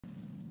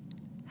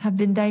have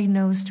been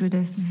diagnosed with a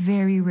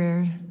very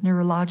rare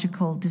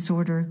neurological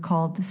disorder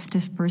called the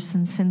stiff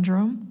person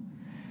syndrome,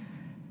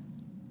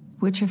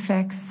 which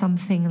affects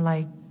something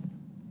like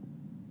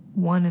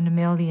 1 in a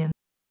million.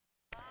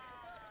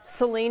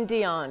 Celine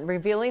Dion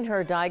revealing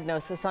her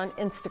diagnosis on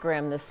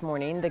Instagram this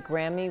morning. The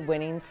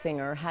Grammy-winning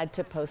singer had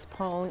to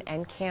postpone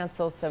and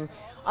cancel some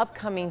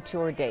upcoming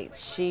tour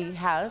dates. She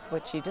has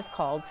what she just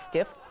called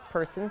stiff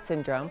person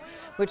syndrome,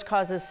 which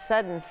causes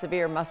sudden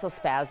severe muscle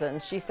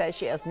spasms. She says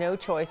she has no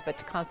choice but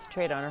to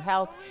concentrate on her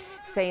health,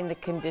 saying the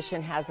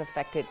condition has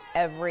affected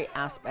every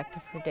aspect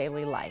of her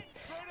daily life.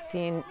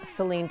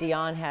 Celine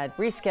Dion had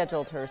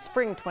rescheduled her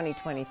spring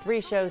 2023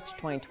 shows to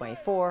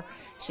 2024.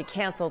 She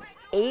canceled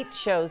 8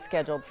 shows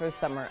scheduled for the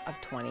summer of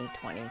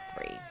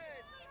 2023.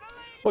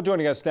 Well,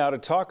 joining us now to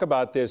talk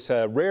about this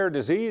rare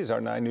disease,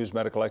 our 9 News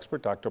medical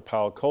expert, Dr.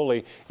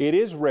 Kohli. It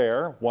is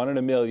rare, 1 in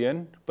a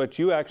million, but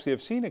you actually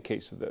have seen a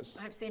case of this.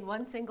 I've seen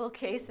one single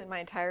case in my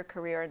entire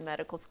career in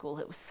medical school.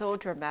 It was so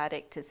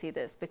dramatic to see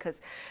this because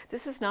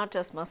this is not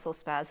just muscle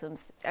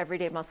spasms,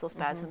 everyday muscle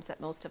spasms that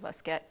most of us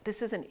get.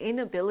 This is an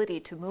inability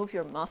to move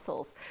your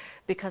muscles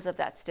because of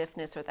that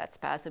stiffness or that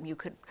spasm. You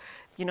could,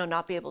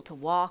 not be able to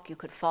walk. You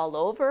could fall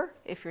over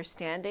if you're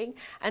standing.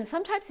 And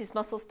sometimes these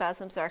muscle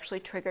spasms are actually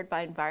triggered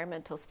by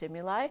environmental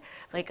stimuli,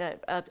 like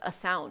a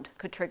sound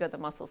could trigger the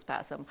muscle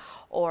spasm,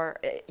 or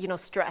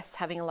stress,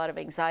 having a lot of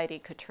anxiety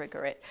could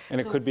trigger it. And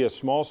so, it could be a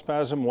small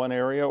spasm, one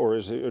area, or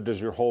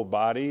does your whole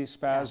body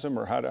spasm,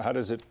 or how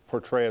does it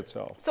portray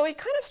itself? So it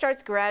kind of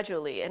starts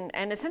gradually,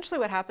 and essentially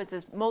what happens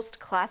is most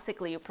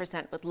classically you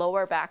present with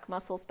lower back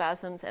muscle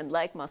spasms and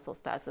leg muscle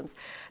spasms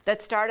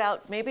that start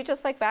out maybe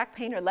just like back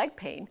pain or leg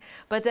pain,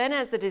 but then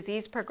as the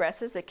disease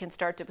progresses it can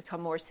start to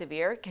become more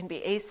severe. It can be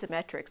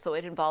asymmetric, so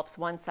it involves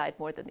one side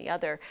more than the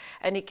other,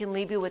 and it can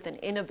leave you with an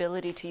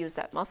inability to use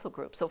that muscle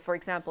group. So for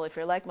example, if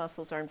your leg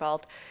muscles are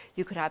involved,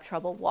 you could have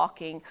trouble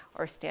walking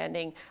or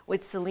standing.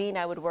 With Celine,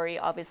 I would worry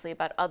obviously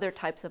about other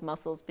types of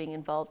muscles being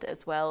involved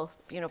as well,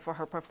 for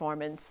her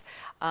performance.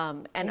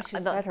 And she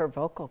said her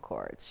vocal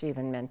cords, she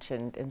even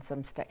mentioned in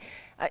some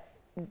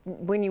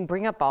when you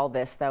bring up all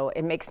this, though,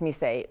 it makes me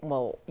say,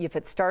 well, if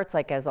it starts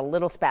like as a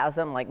little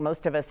spasm, like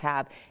most of us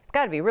have, it's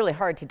got to be really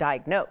hard to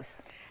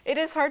diagnose. It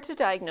is hard to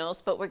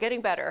diagnose, but we're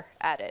getting better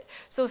at it.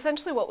 So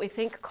essentially what we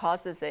think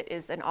causes it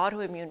is an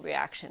autoimmune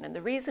reaction. And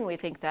the reason we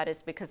think that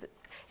is because,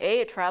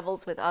 A, it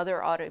travels with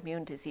other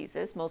autoimmune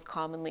diseases, most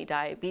commonly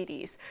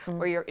diabetes,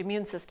 where your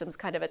immune system's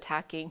kind of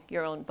attacking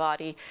your own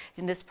body.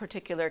 In this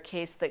particular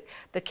case,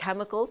 the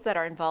chemicals that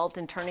are involved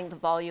in turning the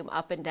volume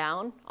up and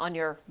down on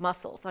your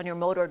muscles, on your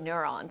motor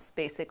neurons,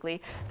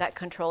 basically, that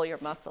control your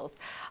muscles.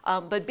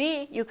 But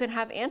B, you can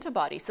have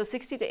antibodies. So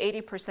 60 to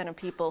 80% of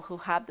people who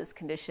have this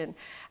condition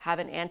have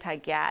an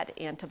anti-GAD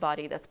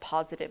antibody that's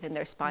positive in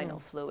their spinal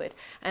fluid.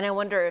 And I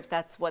wonder if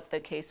that's what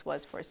the case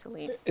was for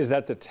Celine. Is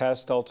that the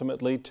test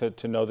ultimately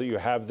to know that you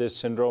have this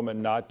syndrome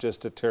and not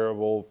just a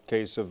terrible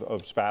case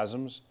of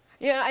spasms?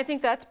 Yeah, I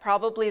think that's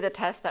probably the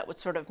test that would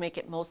sort of make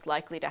it most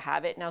likely to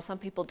have it. Now, some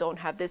people don't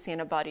have this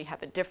antibody,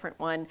 have a different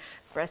one.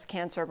 Breast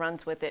cancer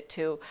runs with it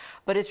too.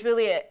 But it's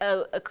really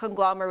a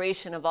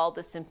conglomeration of all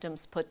the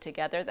symptoms put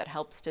together that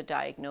helps to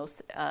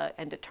diagnose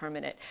and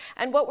determine it.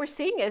 And what we're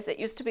seeing is it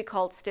used to be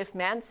called stiff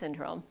man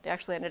syndrome. They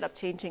actually ended up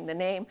changing the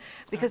name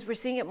because we're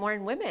seeing it more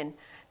in women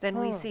than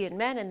we see in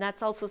men, and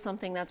that's also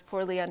something that's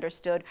poorly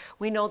understood.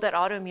 We know that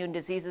autoimmune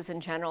diseases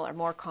in general are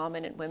more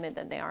common in women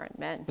than they are in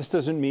men. This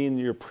doesn't mean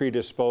you're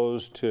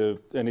predisposed to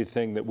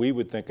anything that we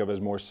would think of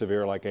as more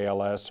severe, like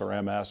ALS or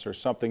MS or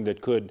something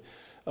that could,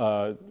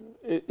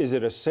 is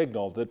it a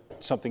signal that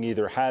something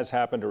either has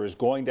happened or is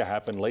going to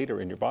happen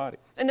later in your body?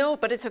 No,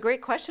 but it's a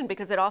great question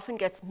because it often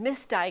gets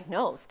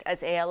misdiagnosed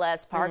as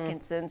ALS,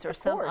 Parkinson's, or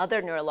some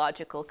other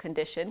neurological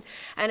condition.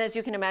 And as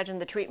you can imagine,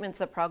 the treatments,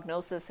 the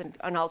prognosis,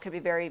 and all can be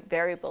very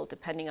variable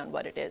depending on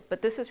what it is.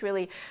 But this is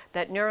really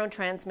that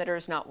neurotransmitter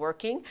is not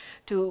working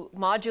to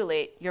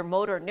modulate your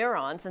motor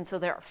neurons, and so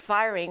they're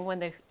firing when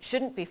they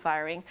shouldn't be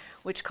firing,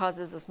 which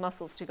causes those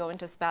muscles to go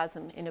into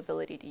spasm,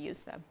 inability to use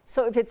them.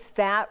 So if it's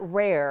that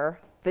rare,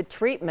 the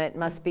treatment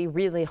must be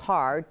really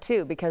hard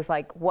too, because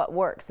like what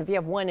works? If you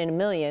have 1 in a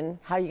million,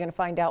 how are you going to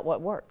find out what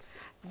works?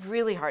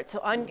 Really hard.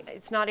 So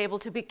it's not able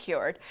to be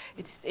cured.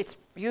 It's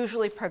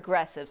usually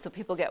progressive, so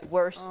people get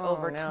worse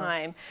over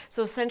time.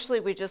 So essentially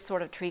we just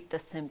sort of treat the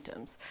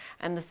symptoms.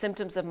 And the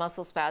symptoms of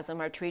muscle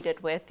spasm are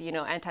treated with,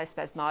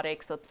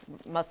 antispasmodics, so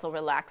muscle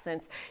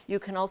relaxants. You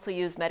can also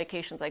use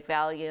medications like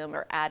Valium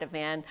or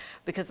Ativan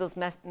because those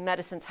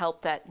medicines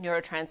help that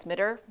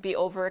neurotransmitter be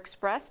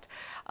overexpressed.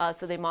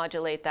 So they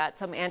modulate that.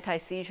 Some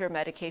anti-seizure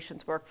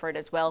medications work for it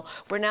as well.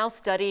 We're now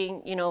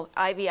studying,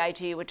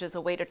 IVIG, which is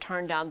a way to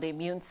turn down the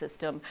immune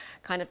system. system,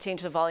 kind of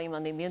change the volume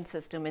on the immune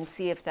system and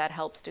see if that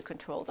helps to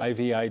control them.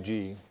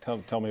 IVIG,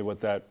 tell me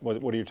what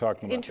are you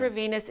talking about?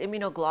 Intravenous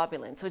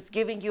immunoglobulin. So it's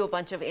giving you a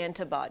bunch of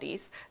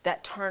antibodies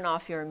that turn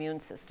off your immune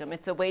system.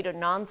 It's a way to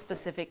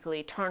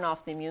non-specifically turn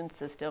off the immune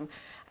system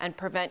and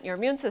prevent your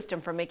immune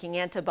system from making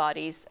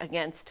antibodies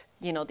against,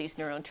 you know, these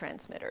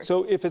neurotransmitters.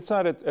 So if it's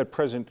not at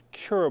present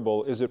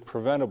curable, is it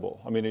preventable?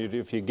 I mean,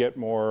 if you get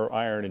more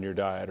iron in your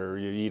diet or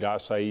you eat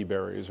acai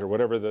berries or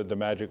whatever the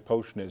magic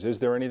potion is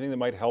there anything that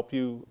might help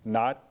you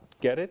not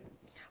get it?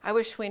 I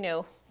wish we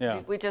knew.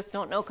 Yeah. We just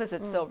don't know because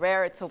it's so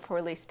rare, it's so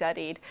poorly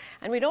studied.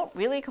 And we don't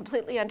really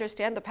completely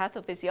understand the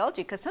pathophysiology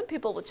because some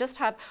people will just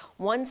have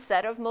one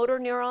set of motor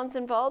neurons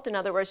involved, in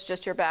other words,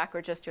 just your back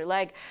or just your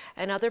leg,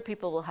 and other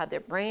people will have their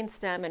brain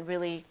stem and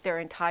really their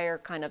entire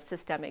kind of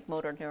systemic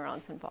motor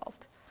neurons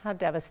involved. How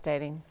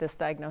devastating this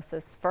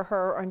diagnosis for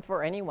her and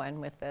for anyone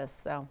with this.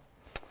 So.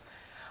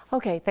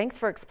 Okay, thanks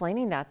for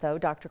explaining that though,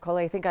 Dr.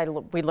 Kohli. I think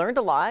we learned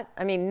a lot.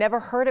 I mean, never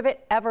heard of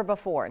it ever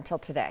before until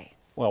today.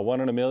 Well,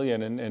 1 in a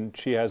million, and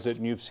she has it,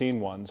 and you've seen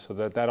one, so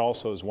that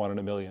also is 1 in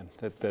a million.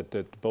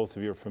 That both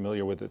of you are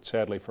familiar with it.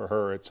 Sadly for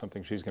her, it's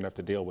something she's going to have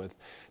to deal with.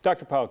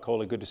 Dr.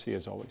 Kohli, good to see you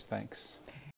as always. Thanks.